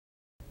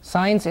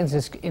Science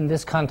in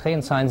this country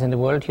and science in the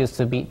world used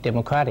to be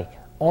democratic.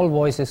 All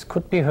voices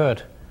could be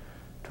heard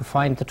to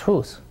find the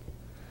truth.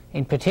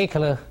 In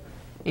particular,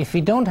 if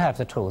we don't have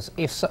the truth,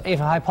 if a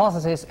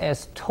hypothesis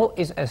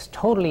is as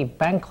totally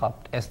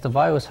bankrupt as the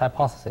virus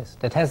hypothesis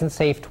that hasn't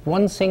saved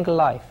one single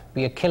life,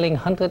 we are killing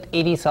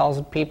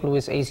 180,000 people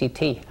with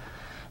ACT,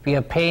 we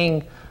are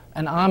paying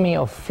an army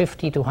of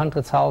 50 to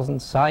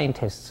 100,000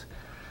 scientists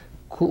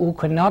who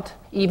cannot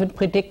even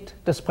predict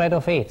the spread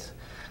of AIDS.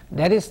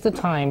 That is the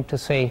time to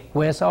say,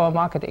 where's our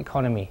market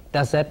economy?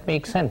 Does that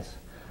make sense?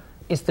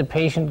 Is the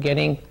patient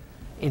getting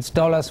its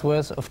dollar's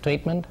worth of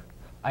treatment?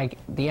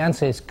 The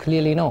answer is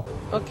clearly no.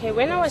 Okay,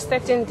 when I was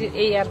starting the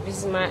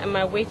ARVs,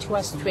 my weight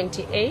was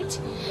 28,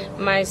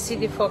 my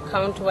CD4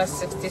 count was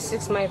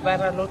 66, my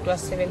viral load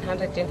was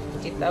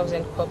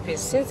 750,000 copies.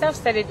 Since I've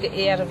started the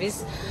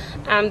ARVs,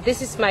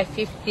 this is my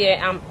 5th year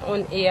I'm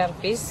on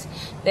ARVs,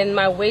 then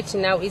my weight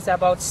now is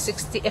about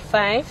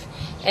 65,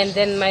 and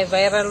then my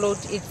viral load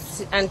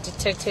is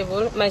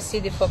undetectable, my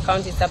CD4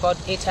 count is about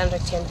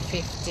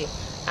 850.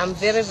 I'm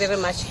very, very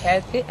much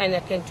healthy, and I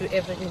can do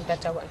everything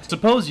that I want.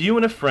 Suppose you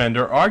and a friend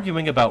are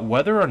arguing about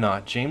whether or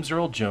not James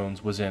Earl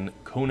Jones was in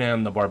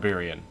Conan the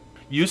Barbarian.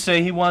 You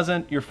say he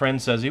wasn't, your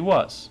friend says he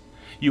was.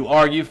 You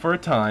argue for a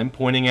time,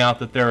 pointing out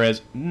that there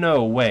is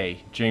no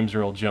way James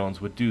Earl Jones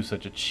would do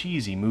such a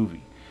cheesy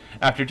movie,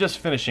 after just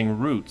finishing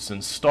Roots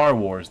and Star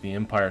Wars: The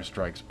Empire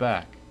Strikes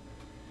Back.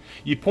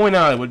 You point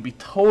out it would be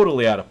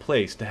totally out of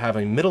place to have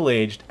a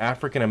middle-aged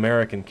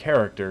African-American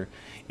character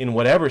in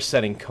whatever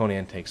setting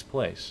Conan takes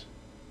place.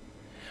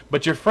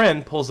 But your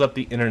friend pulls up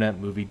the Internet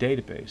Movie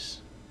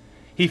Database.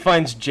 He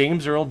finds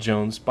James Earl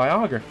Jones'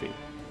 biography.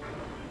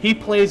 He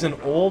plays an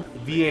old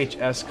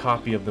VHS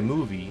copy of the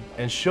movie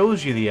and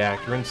shows you the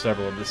actor in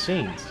several of the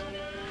scenes.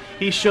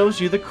 He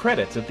shows you the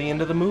credits at the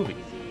end of the movie.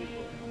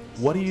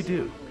 What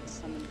do?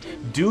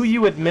 Do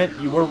you admit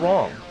you were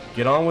wrong?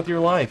 Get on with your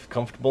life,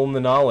 comfortable in the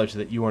knowledge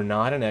that you are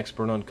not an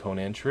expert on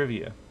Conan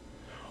trivia?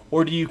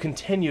 Or do you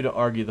continue to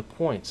argue the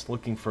points,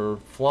 looking for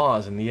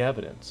flaws in the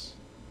evidence?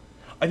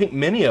 I think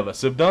many of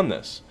us have done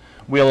this.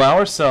 We allow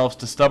ourselves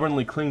to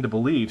stubbornly cling to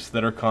beliefs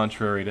that are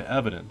contrary to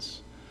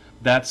evidence.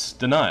 That's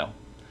denial.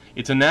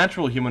 It's a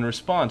natural human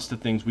response to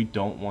things we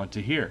don't want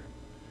to hear.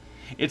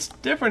 It's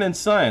different in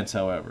science,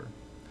 however.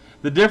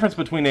 The difference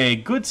between a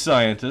good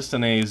scientist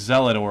and a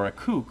zealot or a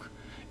kook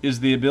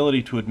is the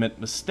ability to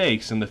admit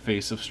mistakes in the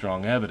face of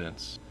strong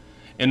evidence.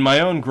 In my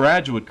own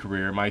graduate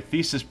career, my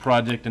thesis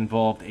project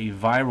involved a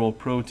viral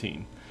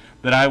protein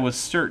that I was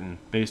certain,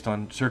 based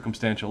on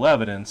circumstantial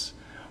evidence,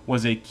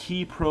 was a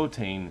key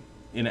protein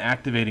in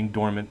activating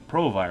dormant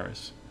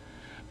provirus.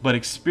 But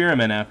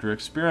experiment after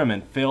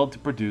experiment failed to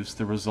produce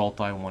the result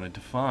I wanted to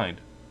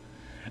find.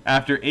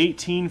 After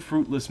 18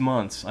 fruitless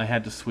months, I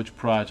had to switch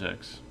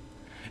projects.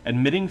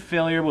 Admitting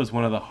failure was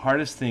one of the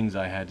hardest things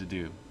I had to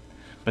do.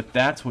 But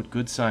that's what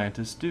good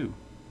scientists do.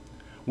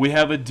 We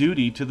have a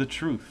duty to the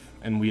truth,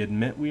 and we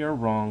admit we are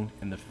wrong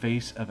in the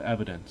face of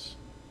evidence.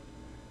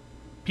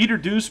 Peter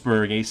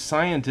Duesberg, a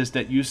scientist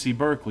at UC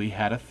Berkeley,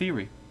 had a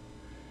theory.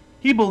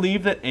 He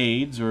believed that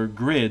AIDS, or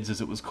GRIDS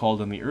as it was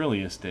called in the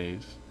earliest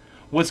days,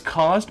 was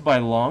caused by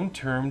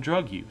long-term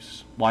drug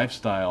use,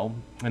 lifestyle,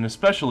 and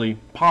especially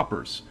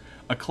poppers,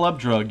 a club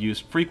drug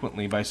used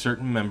frequently by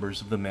certain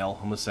members of the male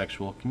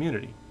homosexual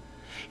community.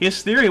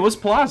 His theory was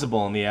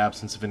plausible in the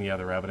absence of any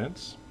other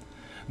evidence.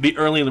 The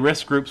early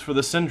risk groups for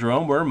the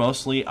syndrome were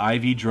mostly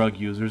IV drug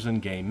users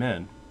and gay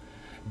men.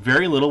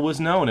 Very little was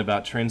known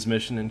about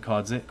transmission and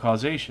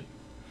causation.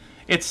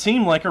 It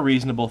seemed like a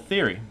reasonable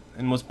theory,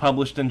 and was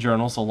published in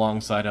journals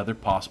alongside other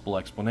possible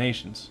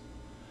explanations.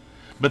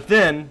 But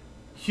then,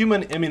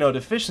 human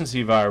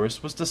immunodeficiency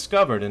virus was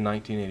discovered in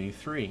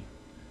 1983,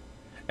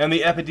 and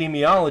the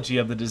epidemiology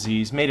of the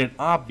disease made it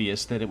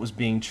obvious that it was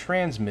being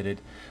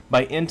transmitted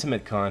by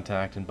intimate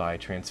contact and by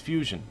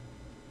transfusion.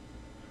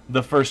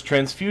 The first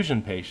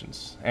transfusion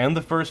patients and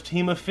the first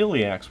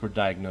hemophiliacs were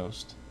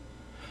diagnosed.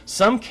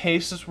 Some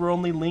cases were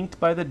only linked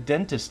by the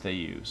dentist they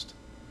used.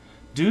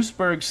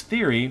 Duesberg's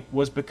theory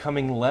was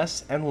becoming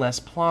less and less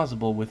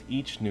plausible with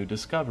each new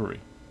discovery.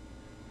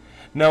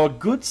 Now, a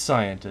good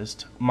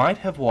scientist might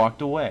have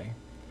walked away,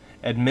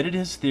 admitted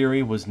his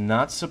theory was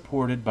not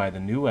supported by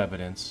the new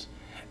evidence,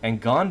 and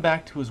gone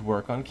back to his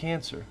work on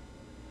cancer.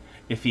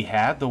 If he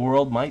had, the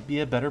world might be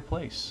a better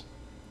place.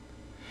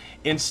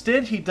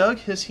 Instead, he dug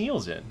his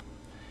heels in.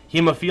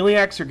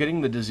 Hemophiliacs are getting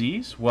the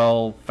disease?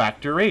 Well,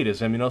 factor VIII is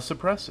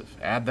immunosuppressive.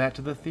 Add that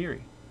to the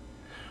theory.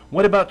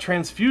 What about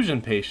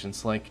transfusion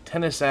patients like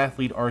tennis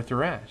athlete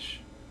Arthur Ashe?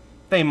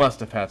 They must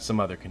have had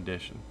some other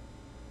condition.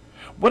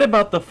 What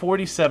about the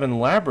 47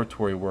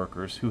 laboratory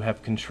workers who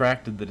have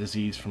contracted the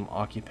disease from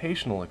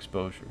occupational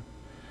exposure?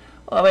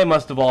 Well, they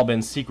must have all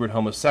been secret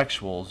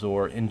homosexuals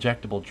or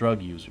injectable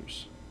drug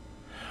users.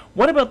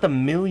 What about the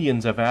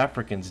millions of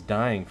Africans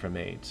dying from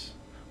AIDS?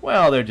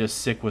 Well, they're just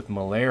sick with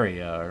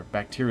malaria or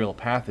bacterial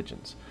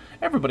pathogens.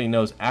 Everybody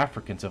knows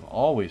Africans have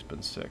always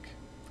been sick.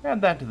 Add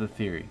that to the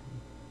theory.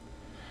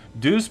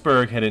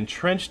 Duesberg had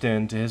entrenched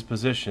into his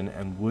position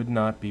and would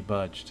not be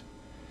budged.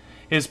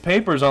 His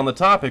papers on the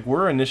topic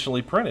were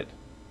initially printed,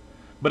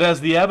 but as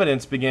the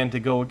evidence began to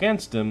go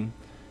against him,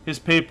 his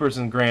papers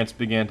and grants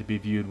began to be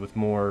viewed with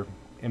more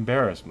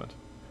embarrassment.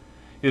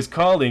 His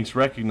colleagues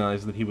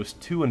recognized that he was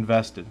too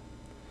invested,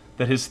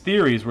 that his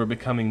theories were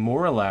becoming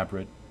more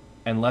elaborate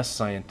and less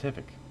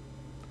scientific.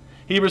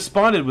 He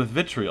responded with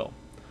vitriol,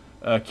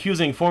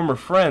 accusing former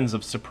friends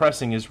of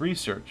suppressing his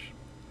research,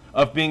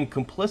 of being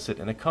complicit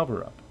in a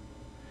cover-up.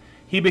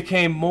 He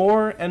became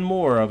more and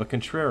more of a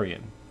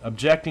contrarian,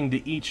 objecting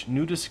to each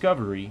new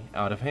discovery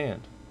out of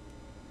hand.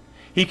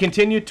 He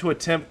continued to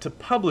attempt to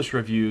publish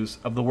reviews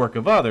of the work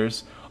of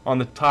others on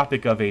the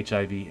topic of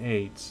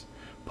HIV/AIDS,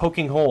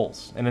 poking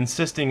holes and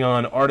insisting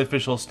on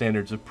artificial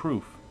standards of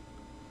proof.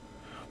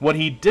 What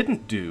he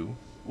didn't do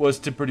was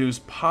to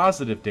produce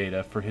positive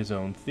data for his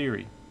own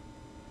theory.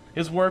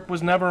 His work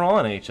was never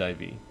on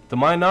HIV. To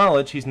my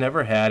knowledge, he's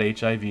never had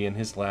HIV in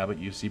his lab at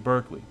UC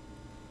Berkeley.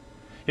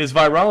 His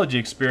virology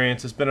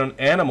experience has been on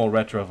animal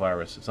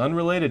retroviruses,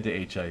 unrelated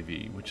to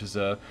HIV, which is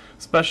a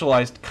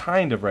specialized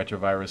kind of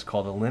retrovirus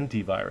called a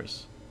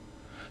lentivirus.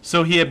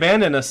 So he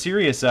abandoned a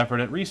serious effort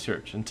at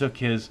research and took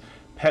his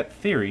pet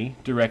theory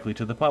directly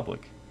to the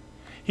public.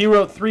 He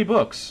wrote 3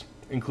 books,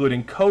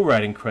 including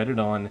co-writing credit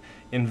on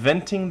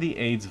Inventing the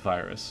AIDS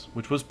Virus,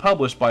 which was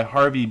published by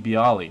Harvey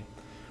Bialy,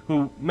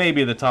 who may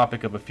be the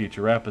topic of a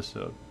future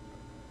episode.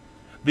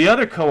 The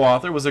other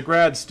co-author was a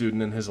grad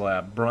student in his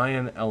lab,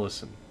 Brian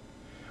Ellison.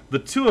 The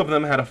two of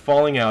them had a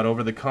falling out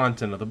over the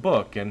content of the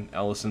book, and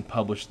Ellison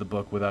published the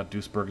book without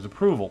Duesberg's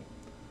approval.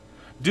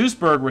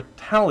 Duesberg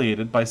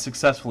retaliated by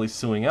successfully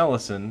suing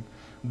Ellison.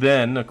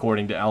 Then,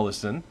 according to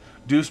Ellison,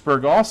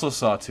 Duesberg also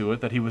saw to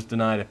it that he was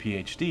denied a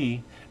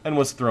PhD and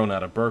was thrown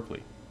out of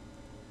Berkeley.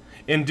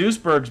 In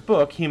Duesberg's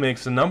book, he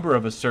makes a number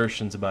of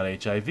assertions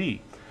about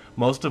HIV,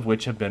 most of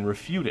which have been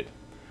refuted.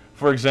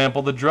 For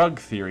example, the drug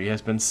theory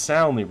has been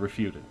soundly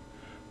refuted.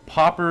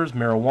 Poppers,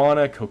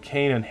 marijuana,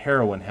 cocaine, and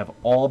heroin have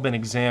all been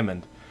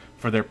examined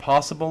for their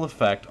possible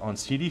effect on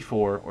CD4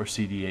 or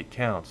CD8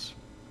 counts,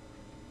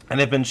 and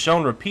have been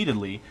shown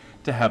repeatedly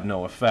to have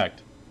no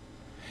effect.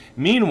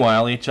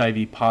 Meanwhile,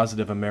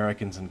 HIV-positive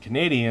Americans and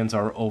Canadians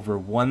are over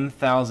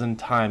 1,000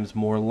 times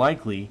more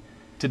likely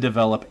to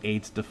develop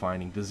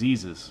AIDS-defining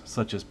diseases,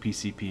 such as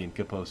PCP and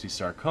Kaposi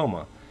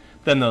sarcoma,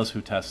 than those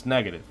who test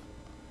negative.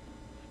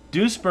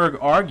 Duesberg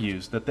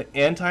argues that the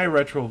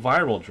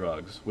antiretroviral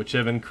drugs, which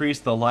have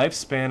increased the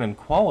lifespan and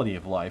quality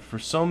of life for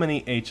so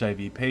many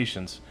HIV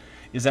patients,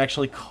 is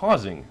actually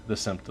causing the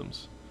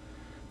symptoms.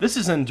 This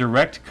is in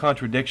direct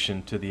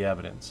contradiction to the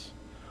evidence.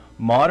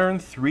 Modern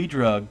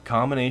 3-drug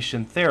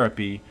combination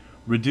therapy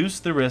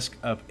reduced the risk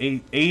of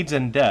AIDS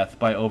and death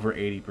by over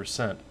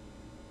 80%.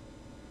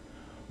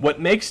 What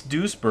makes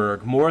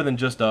Duesberg more than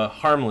just a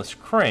harmless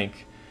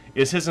crank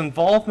is his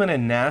involvement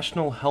in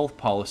national health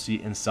policy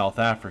in South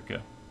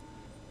Africa.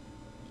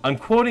 I'm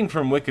quoting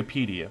from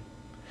Wikipedia.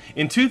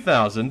 In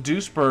 2000,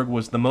 Duesberg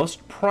was the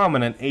most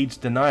prominent AIDS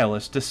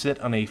denialist to sit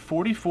on a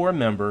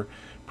 44-member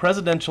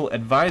presidential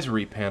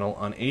advisory panel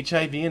on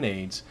HIV and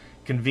AIDS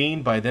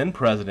convened by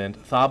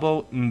then-President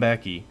Thabo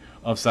Mbeki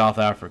of South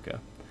Africa.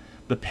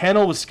 The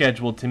panel was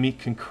scheduled to meet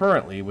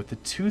concurrently with the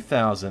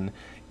 2000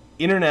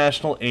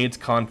 International AIDS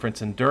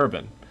Conference in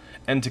Durban,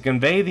 and to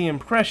convey the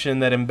impression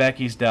that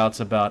Mbeki's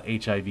doubts about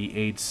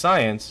HIV/AIDS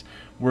science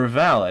were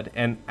valid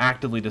and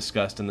actively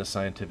discussed in the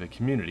scientific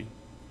community.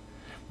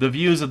 The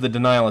views of the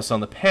denialists on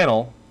the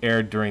panel,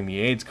 aired during the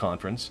AIDS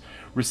conference,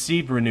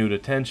 received renewed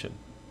attention.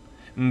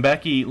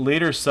 Mbeki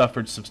later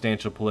suffered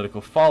substantial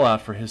political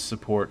fallout for his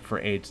support for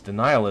AIDS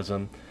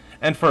denialism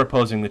and for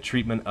opposing the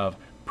treatment of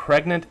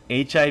pregnant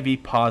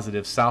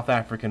HIV-positive South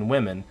African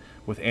women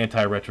with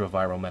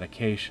antiretroviral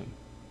medication.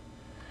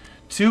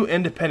 2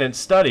 independent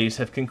studies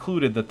have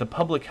concluded that the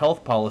public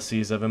health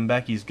policies of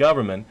Mbeki's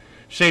government,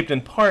 shaped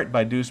in part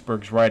by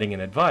Duesberg's writing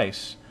and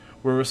advice,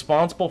 were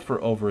responsible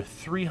for over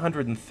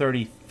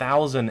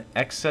 330,000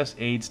 excess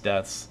AIDS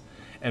deaths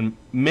and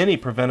many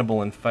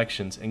preventable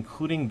infections,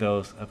 including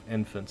those of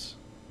infants.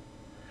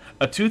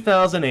 A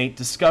 2008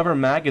 Discover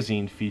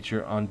magazine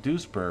feature on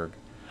Duesberg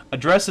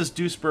addresses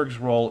Duesberg's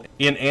role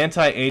in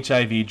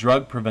anti-HIV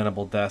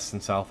drug-preventable deaths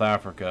in South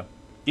Africa.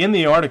 In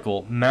the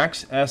article,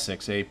 Max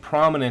Essex, a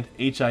prominent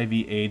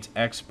HIV/AIDS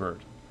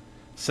expert,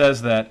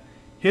 says that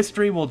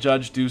history will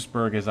judge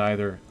Duesberg as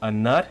either a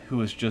nut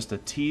who is just a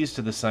tease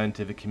to the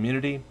scientific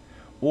community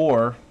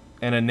or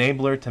an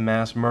enabler to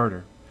mass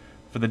murder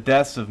for the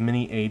deaths of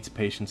many AIDS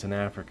patients in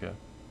Africa.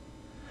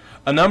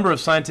 A number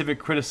of scientific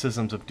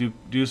criticisms of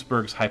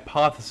Duesberg's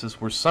hypothesis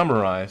were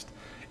summarized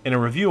in a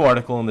review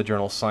article in the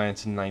journal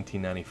Science in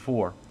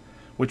 1994,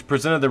 which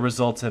presented the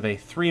results of a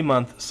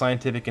 3-month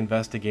scientific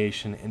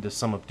investigation into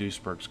some of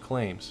Duesberg's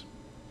claims.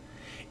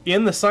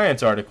 In the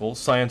Science article,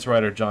 science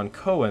writer John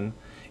Cohen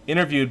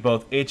interviewed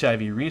both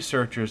HIV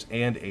researchers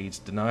and AIDS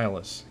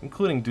denialists,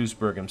 including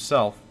Duesberg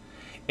himself,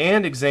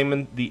 and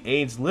examined the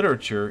AIDS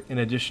literature in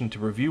addition to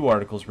review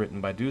articles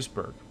written by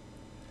Duesberg.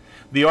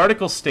 The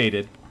article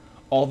stated,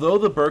 although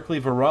the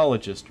Berkeley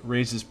virologist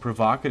raises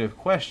provocative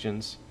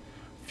questions,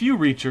 Few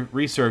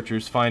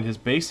researchers find his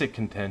basic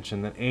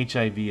contention that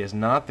HIV is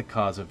not the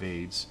cause of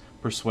AIDS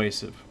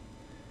persuasive.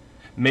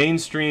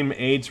 Mainstream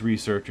AIDS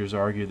researchers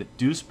argue that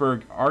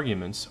Duesberg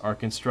arguments are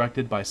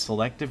constructed by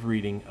selective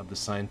reading of the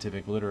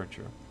scientific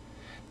literature,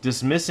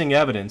 dismissing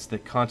evidence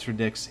that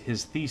contradicts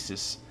his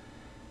thesis,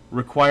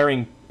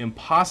 requiring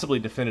impossibly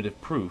definitive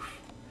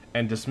proof,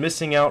 and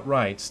dismissing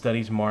outright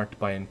studies marked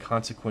by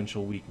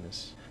inconsequential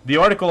weakness. The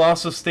article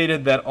also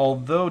stated that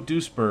although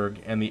Duesberg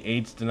and the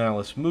AIDS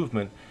denialist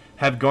movement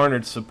have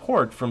garnered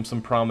support from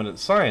some prominent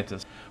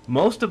scientists,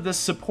 most of this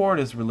support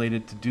is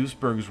related to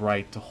Duesberg's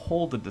right to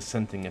hold a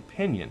dissenting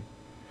opinion,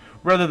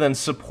 rather than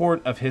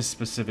support of his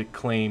specific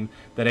claim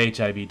that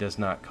HIV does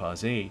not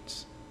cause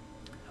AIDS.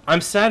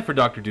 I'm sad for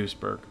Dr.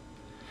 Duesberg,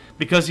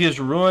 because he has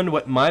ruined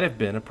what might have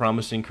been a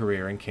promising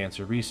career in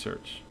cancer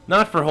research,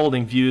 not for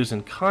holding views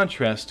in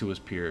contrast to his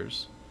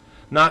peers,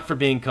 not for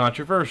being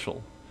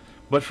controversial,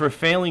 but for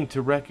failing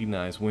to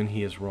recognize when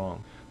he is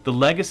wrong. The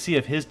legacy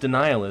of his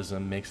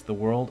denialism makes the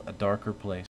world a darker place.